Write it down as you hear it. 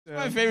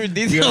My favorite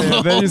detail of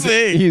the that whole is-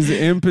 thing. He's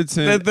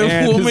impotent. That the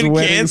and his woman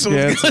wedding's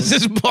canceled because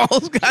his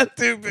balls got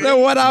too big.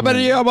 Then what happened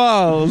to your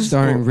balls?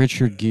 Starring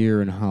Richard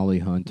Gere and Holly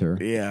Hunter.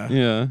 Yeah.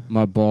 Yeah.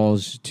 My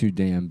balls too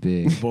damn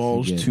big.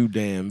 Balls Forget. too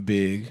damn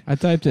big. I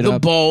typed it The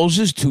up. balls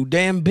is too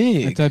damn I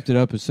big. typed it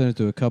up and sent it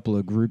to a couple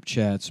of group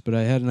chats, but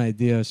I had an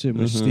idea. I was sitting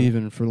with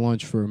Steven for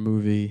lunch for a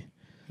movie,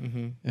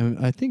 and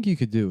I think you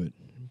could do it,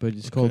 but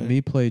it's called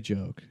Me Play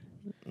Joke.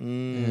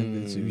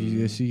 And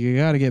it's, you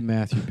got to get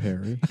Matthew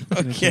Perry.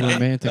 It's a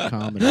romantic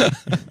comedy.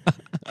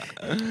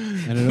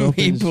 And it Me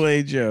opens.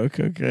 play joke,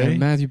 okay. And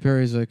Matthew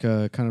Perry's like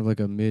a kind of like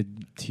a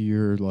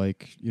mid-tier,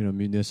 like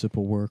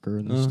municipal worker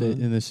in the state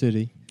in the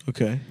city.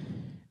 Okay.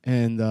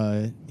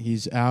 And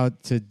he's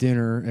out to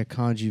dinner at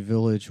Kanji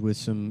Village with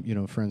some,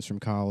 friends from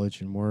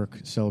college and work,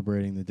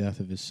 celebrating the death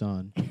of his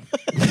son.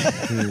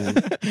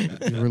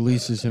 He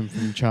releases him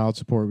from child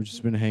support, which has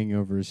been hanging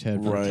over his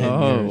head for 10 years.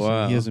 Oh,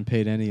 wow. He hasn't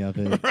paid any of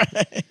it.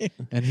 Right.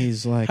 And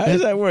he's like, How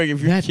does that work? If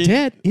your that kid...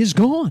 debt is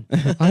gone.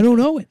 I don't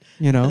know it,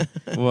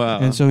 Wow.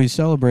 And so he's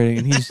celebrating,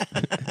 and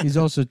he's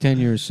also 10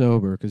 years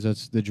sober because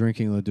that's the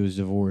drinking led to his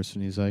divorce.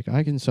 And he's like,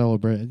 I can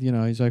celebrate.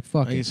 He's like,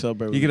 fuck I can it.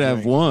 celebrate with You could a have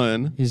drink.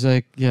 one. He's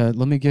like, yeah,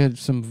 let me get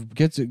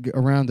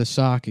around the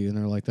sake, and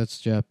they're like,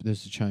 this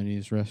is a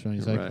Chinese restaurant.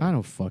 He's like, Right. I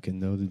don't fucking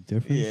know the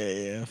difference.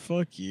 Yeah,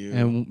 fuck you.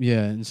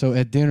 And so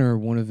at dinner,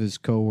 one of his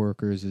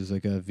coworkers is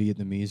like a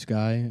Vietnamese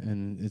guy,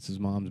 and it's his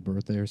mom's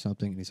birthday or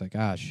something. And he's like,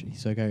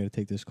 he's like, I got to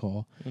take this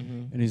call,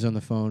 and he's on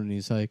the phone, and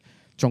he's like,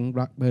 and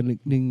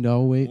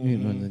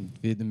then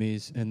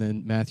Vietnamese, and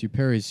then Matthew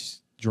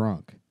Perry's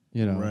drunk,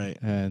 Right.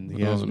 and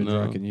he hasn't been no.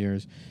 drunk in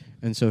years,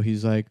 and so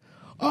he's like,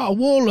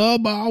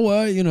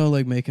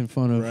 like making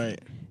fun of, Right.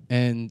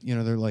 and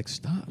they're like,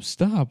 stop,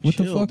 what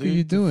Chill, the fuck are dude,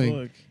 you the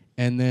doing? fuck?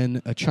 And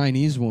then a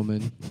Chinese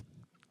woman,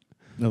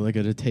 like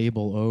at a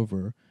table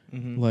over,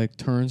 like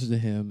turns to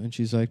him and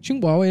she's like,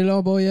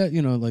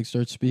 like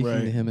starts speaking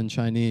Right. to him in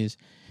Chinese,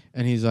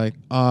 and he's like,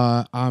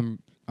 I'm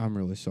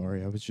really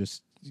sorry, I was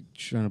just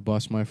trying to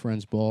bust my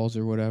friend's balls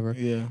or whatever.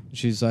 Yeah.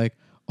 She's like,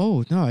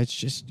 oh no, it's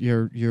just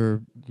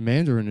your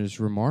Mandarin is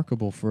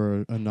remarkable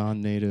for a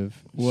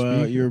non-native. Well,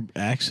 speaker. your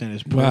accent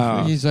is perfect.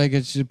 Wow. He's like,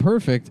 it's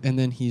perfect, and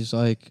then he's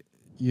like,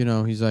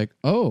 he's like,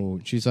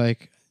 oh, she's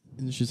like,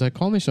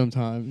 call me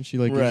sometime. And she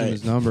like gives him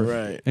his number.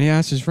 Right. And he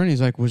asks his friend,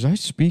 he's like, was I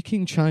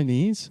speaking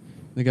Chinese?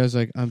 The guy's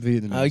like, I'm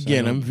Vietnamese.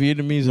 Again, I'm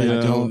Vietnamese. Yeah.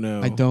 I don't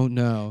know. I don't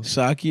know.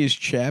 Sake is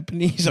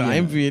Japanese. Yeah.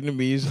 I'm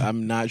Vietnamese.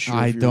 I'm not sure.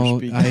 I if you're don't.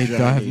 speaking I have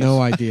Chinese.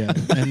 no idea.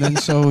 And then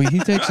so he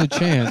takes a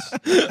chance,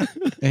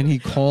 and he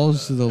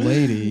calls the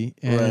lady,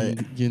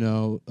 and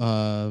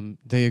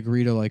they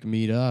agree to like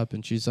meet up.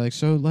 And she's like,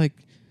 so like,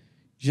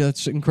 yeah,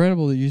 it's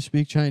incredible that you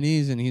speak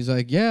Chinese. And he's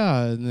like,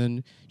 yeah. And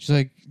then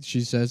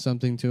she says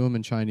something to him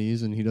in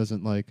Chinese, and he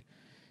doesn't like.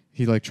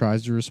 He like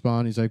tries to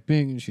respond. He's like,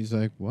 "Bing," and she's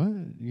like, "What?"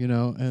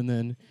 And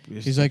then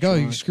he's like, "Oh,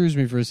 excuse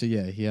me for a second."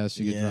 Yeah, he has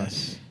to get drunk.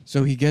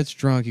 So he gets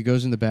drunk. He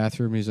goes in the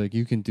bathroom. He's like,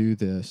 "You can do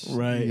this,"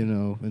 Right.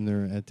 And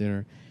they're at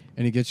dinner,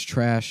 and he gets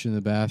trashed in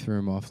the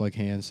bathroom off like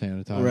hand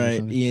sanitizer. or Right.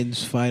 something.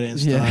 Ian's fighting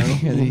style. Yeah,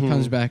 and then he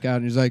comes back out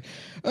and he's like,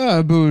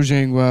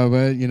 boozing,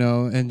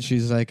 and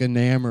she's like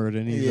enamored,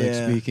 and he's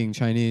like speaking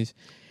Chinese.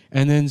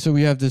 And then so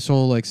we have this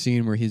whole like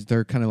scene where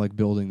they're kind of like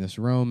building this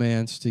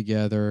romance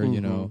together,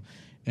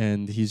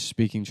 and he's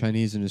speaking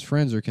Chinese, and his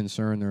friends are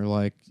concerned. They're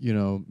like,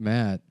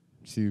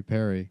 Matthew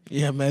Perry.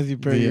 Yeah, Matthew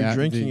Perry, you're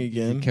drinking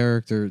again. The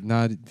character,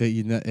 not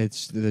that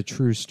it's the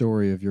true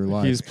story of your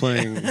life. He's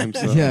playing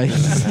himself. Yeah,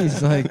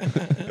 he's like,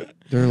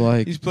 they're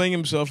like, He's playing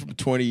himself from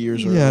 20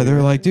 years earlier. yeah,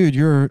 they're like, dude,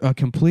 you're a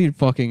complete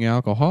fucking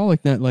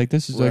alcoholic. That like,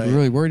 this is like Right.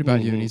 really worried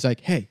about you. And he's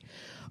like, hey,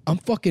 I'm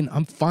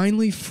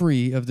finally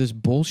free of this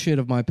bullshit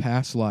of my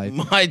past life.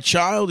 My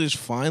child is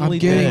finally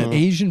I'm getting dead.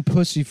 Asian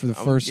pussy for the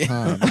first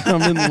time.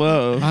 I'm in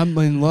love. I'm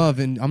in love,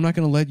 and I'm not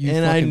gonna let you.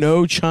 And I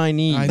know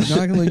Chinese. I'm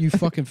not gonna let you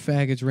fucking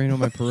faggots rain on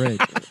my parade.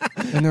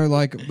 And they're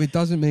like, it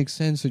doesn't make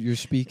sense that you're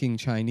speaking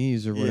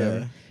Chinese or whatever.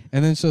 Yeah.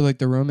 And then so like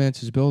the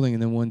romance is building,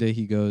 and then one day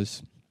he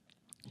goes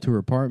to her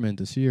apartment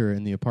to see her,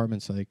 and the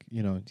apartment's like,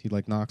 he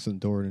like knocks on the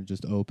door and it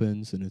just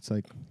opens, and it's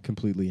like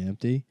completely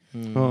empty.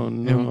 Oh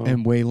no.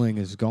 And Wei Ling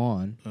is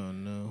gone. Oh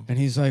no. And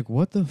he's like,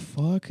 what the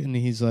fuck? And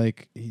he's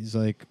like,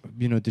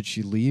 did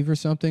she leave or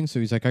something? So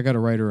he's like, I gotta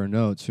write her a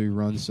note. So he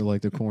runs to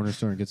like the corner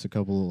store and gets a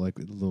couple of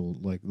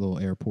little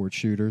airport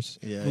shooters.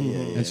 Yeah.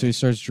 And so he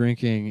starts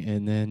drinking,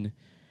 and then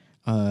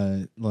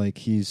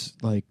he's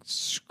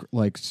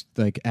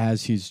like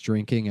as he's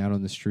drinking out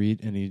on the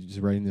street, and he's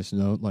writing this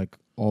note, like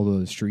all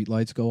the street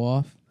lights go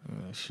off.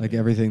 Like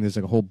everything, there's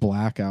like a whole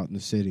blackout in the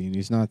city, and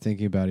he's not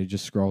thinking about it. He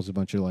just scrawls a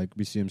bunch of like,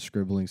 we see him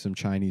scribbling some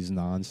Chinese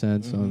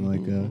nonsense on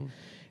like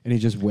and he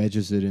just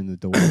wedges it in the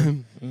door.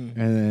 And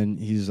then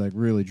he's like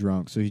really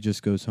drunk, so he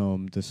just goes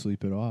home to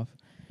sleep it off.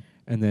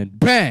 And then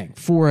bang,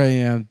 4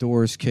 a.m.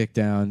 doors kicked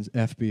down,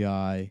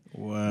 FBI,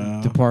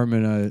 Wow.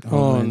 Department of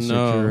Homeland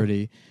no.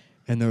 Security,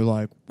 and they're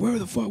like, where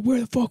the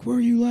fuck were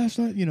you last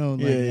night?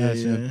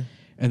 Ask him.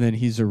 And then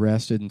he's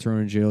arrested and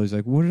thrown in jail. He's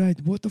like,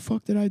 what the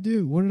fuck did I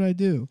do? What did I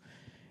do?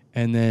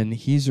 And then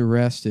he's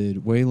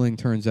arrested. Wei Ling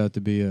turns out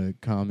to be a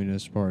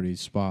Communist Party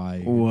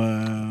spy.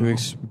 Wow.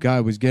 Guy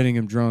was getting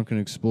him drunk and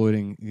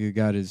exploiting. He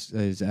got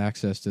his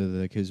access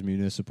to his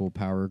municipal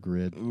power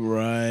grid.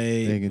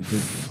 Right. They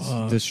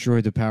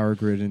destroyed the power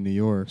grid in New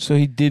York. So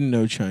he didn't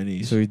know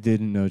Chinese.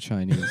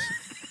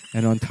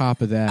 And on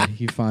top of that,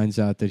 he finds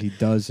out that he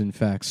does, in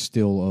fact,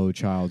 still owe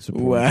child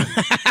support. Wow.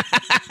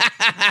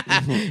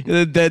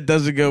 The debt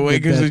doesn't go away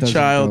because the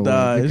child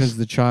dies. Because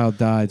the child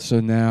died. So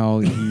now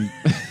he...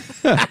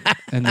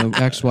 and the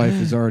ex-wife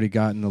has already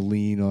gotten a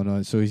lien on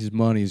it, so his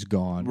money's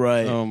gone.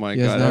 Right. Oh, my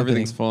God.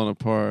 Everything's falling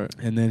apart.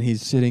 And then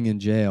he's sitting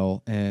in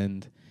jail,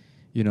 and...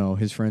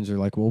 his friends are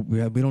like, well,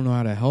 we don't know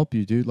how to help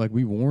you, dude. Like,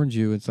 we warned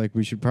you. It's like,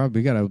 we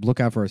got to look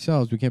out for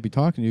ourselves. We can't be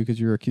talking to you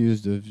because you're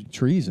accused of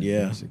treason,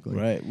 basically.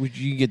 Right. You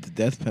can get the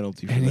death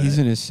penalty for and that. he's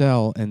in his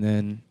cell, and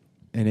then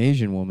an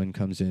Asian woman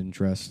comes in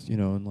dressed,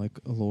 in like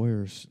a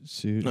lawyer's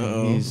suit.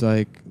 Uh-oh. And he's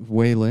like,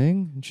 Wei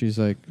Ling? And she's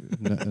like,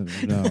 no,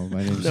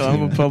 my name's No,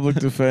 I'm a public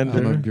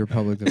defender. I'm your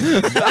public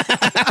defender.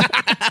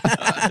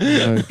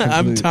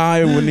 I'm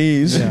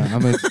Taiwanese. Yeah,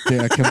 I'm a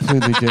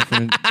completely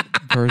different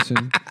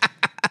person.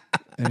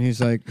 And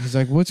he's like,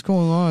 what's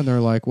going on? They're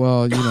like,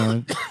 well,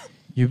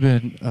 you've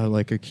been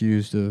like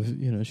accused of,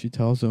 she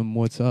tells him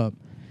what's up.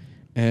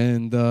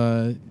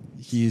 And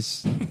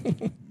he's,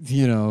 and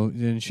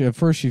at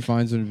first she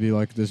finds him to be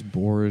like this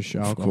boorish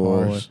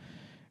alcoholic.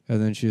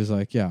 And then she's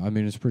like, yeah, I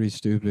mean, it's pretty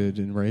stupid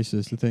and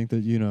racist to think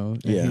that,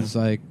 and he's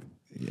like,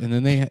 and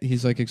then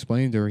he's like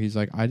explaining to her, he's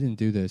like, I didn't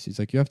do this. He's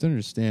like, you have to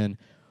understand,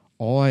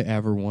 all I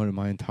ever wanted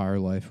my entire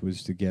life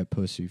was to get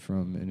pussy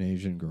from an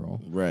Asian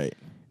girl. Right.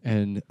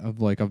 And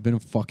I've been a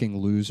fucking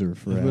loser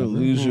forever. I've been a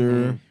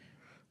loser.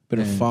 Been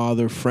a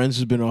father. Friends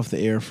has been off the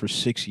air for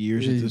 6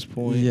 years at this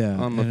point.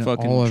 Yeah, I'm a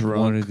fucking all drunk. I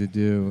wanted to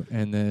do,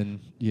 and then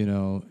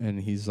and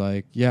he's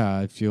like, yeah,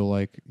 I feel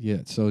like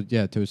So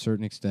to a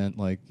certain extent,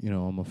 like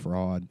I'm a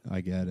fraud. I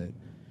get it,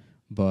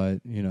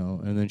 but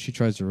and then she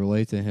tries to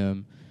relate to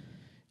him,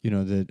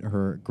 that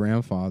her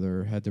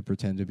grandfather had to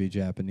pretend to be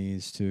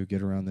Japanese to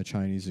get around the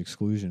Chinese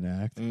Exclusion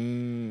Act.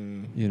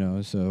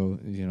 So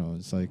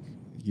it's like,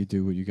 you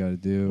do what you got to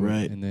do.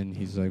 Right. And then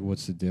he's like,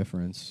 what's the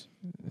difference?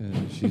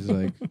 And she's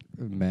like,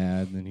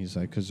 mad. And then he's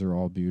like, because they're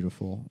all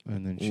beautiful.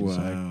 And then she's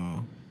like,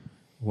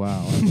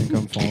 wow, I think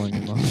I'm falling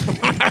in love.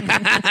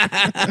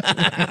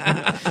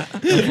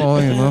 I'm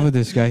falling in love with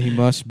this guy. He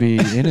must be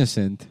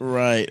innocent.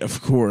 Right,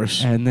 of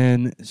course. And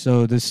then,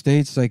 so the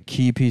state's like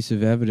key piece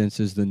of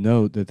evidence is the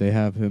note that they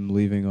have him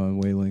leaving on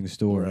Wei Ling's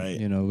door, right.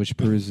 Which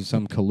proves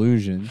some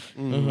collusion.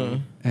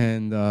 Mm-hmm.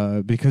 And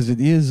because it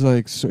is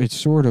like, it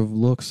sort of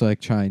looks like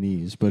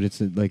Chinese, but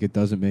it's like it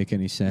doesn't make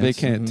any sense. They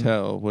can't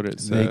tell what it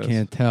says. They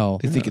can't tell.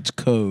 They think it's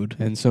code.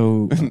 And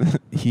so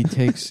he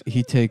takes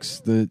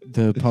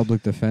the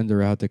public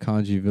defender out to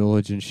Kanji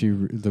Village, and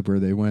where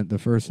they went the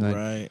first night,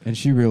 right. and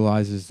she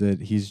realizes that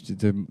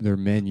they're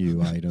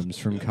menu items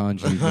from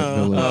Kanji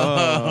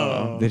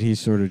Village that he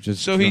sort of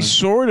just. So he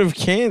sort of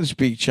can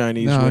speak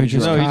Chinese. No, he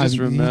just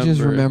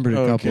remembered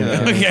a couple. Okay.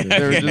 Of Okay.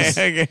 They're just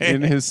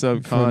in his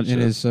subconscious. In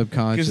his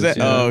subconscious.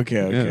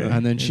 Okay. Yeah.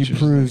 And then she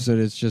proves that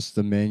it's just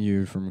the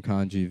menu from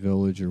Kanji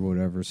Village or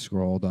whatever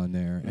scrawled on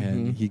there,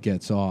 and he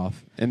gets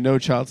off. And no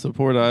child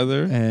support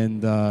either.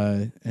 And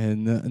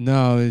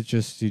no, he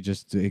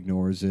just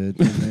ignores it.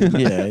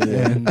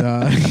 And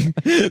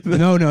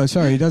no,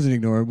 sorry, he doesn't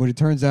ignore it. What it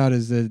turns out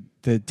is that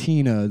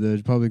Tina,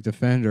 the public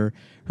defender,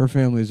 her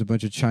family is a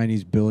bunch of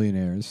Chinese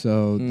billionaires.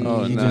 So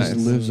he just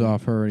lives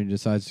off her, and he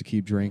decides to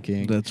keep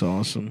drinking. That's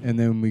awesome. And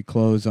then we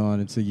close on,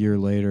 it's a year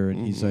later,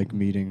 and he's like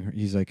meeting her.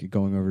 He's like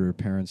going over to her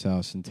parents'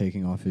 house and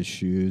taking off his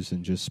shoes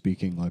and just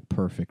speaking like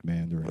perfect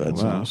Mandarin.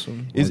 That's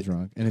awesome.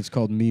 Drunk. And it's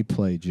called Me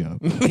Play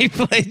Joke. Me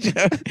Play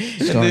Joke.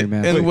 Sorry,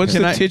 man. And what's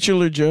the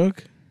titular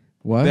joke?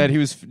 What? That he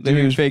was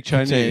doing fake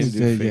Chinese.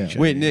 Chinese.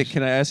 Wait, Nick,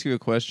 can I ask you a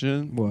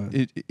question? What?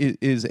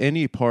 Is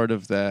any part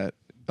of that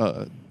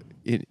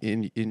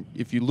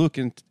if you look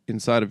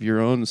inside of your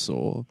own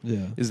soul,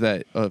 is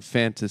that a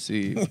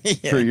fantasy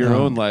for your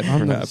own life,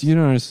 perhaps? You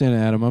don't understand,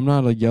 Adam. I'm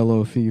not a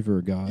yellow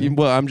fever guy.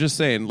 Well, I'm just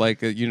saying, like,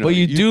 But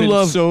you've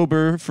been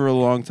sober for a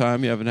long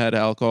time. You haven't had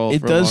alcohol. It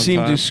for a long does seem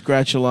time. to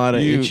scratch a lot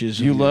of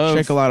itches. You love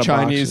check a lot of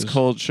Chinese boxes.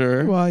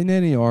 culture. Well, in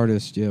any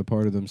artist,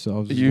 part of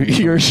themselves.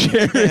 You're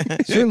sharing.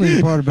 Certainly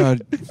the part about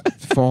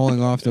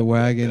falling off the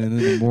wagon, and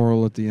then the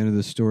moral at the end of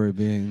the story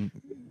being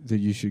that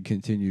you should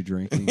continue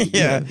drinking.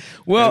 Yeah.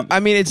 Well, I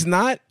mean, it's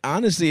not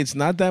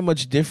that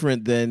much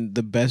different than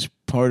the best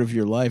part of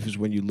your life is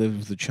when you live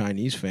with a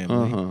Chinese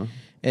family.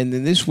 And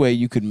in this way,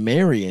 you could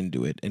marry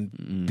into it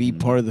and be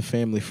part of the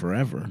family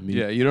forever.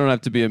 Yeah, you don't have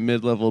to be a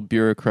mid-level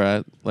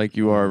bureaucrat like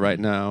you are right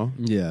now.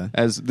 Yeah.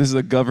 As this is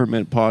a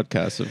government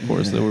podcast, of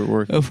course, that we're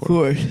working Of for.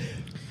 course.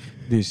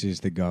 This is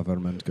the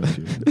government. This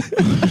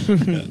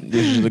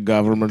is the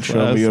government.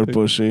 Show me your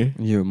pussy.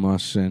 You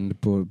must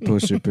send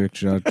pussy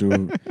picture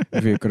to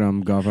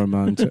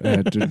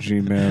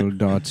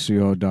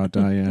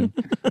vikramgovernment@gmail.co.in.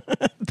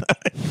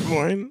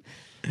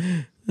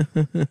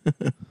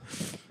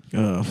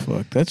 Oh,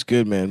 fuck. That's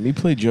good, man. Me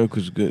Play Joke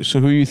was good. So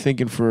who are you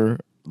thinking for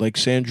like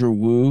Sandra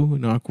Wu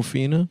and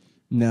Aquafina?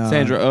 No.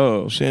 Sandra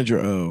Oh.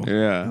 Sandra Oh.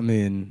 Yeah. I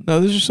mean, No,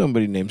 there's just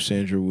somebody named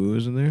Sandra Wu,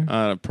 isn't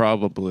there?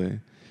 Probably.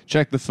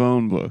 Check the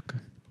phone book.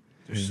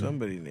 There's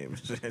somebody named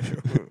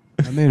Sandra Wu.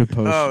 I made a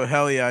post. Oh,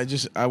 hell yeah.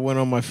 I went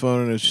on my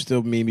phone and it's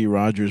still Mimi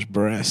Rogers'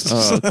 breasts.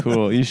 Oh,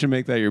 cool. You should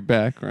make that your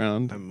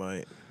background. I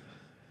might.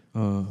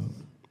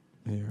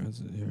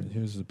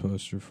 Here's the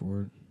poster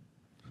for it.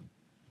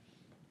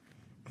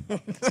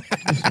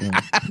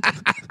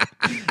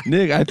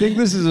 Nick, I think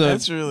this is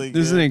That's really good.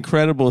 This is an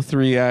incredible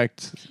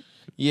 3-act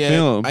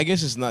film. I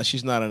guess it's not.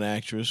 She's not an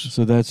actress.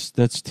 So that's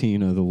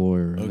Tina, the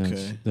lawyer. And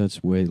Okay.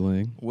 That's Wei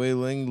Ling. Wei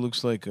Ling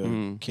looks like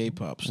a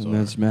K-pop star. And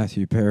that's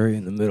Matthew Perry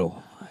in the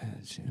middle.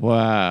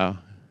 Wow.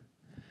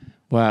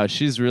 Wow,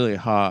 she's really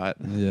hot.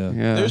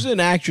 Yeah. There's an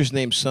actress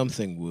named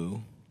something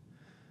Wu.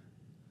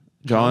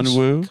 John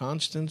Woo?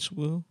 Constance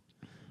Wu?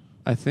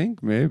 I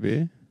think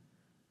maybe.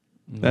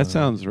 That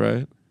sounds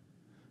right.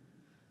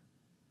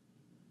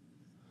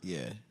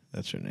 Yeah,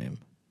 that's her name.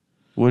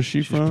 Was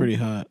she's She's pretty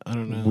hot. I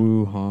don't know.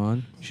 Wu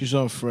Han. She's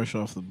all fresh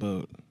off the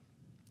boat.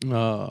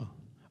 Oh.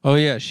 Oh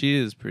yeah, she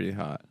is pretty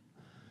hot.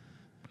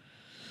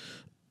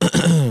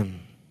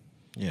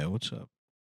 Yeah, what's up?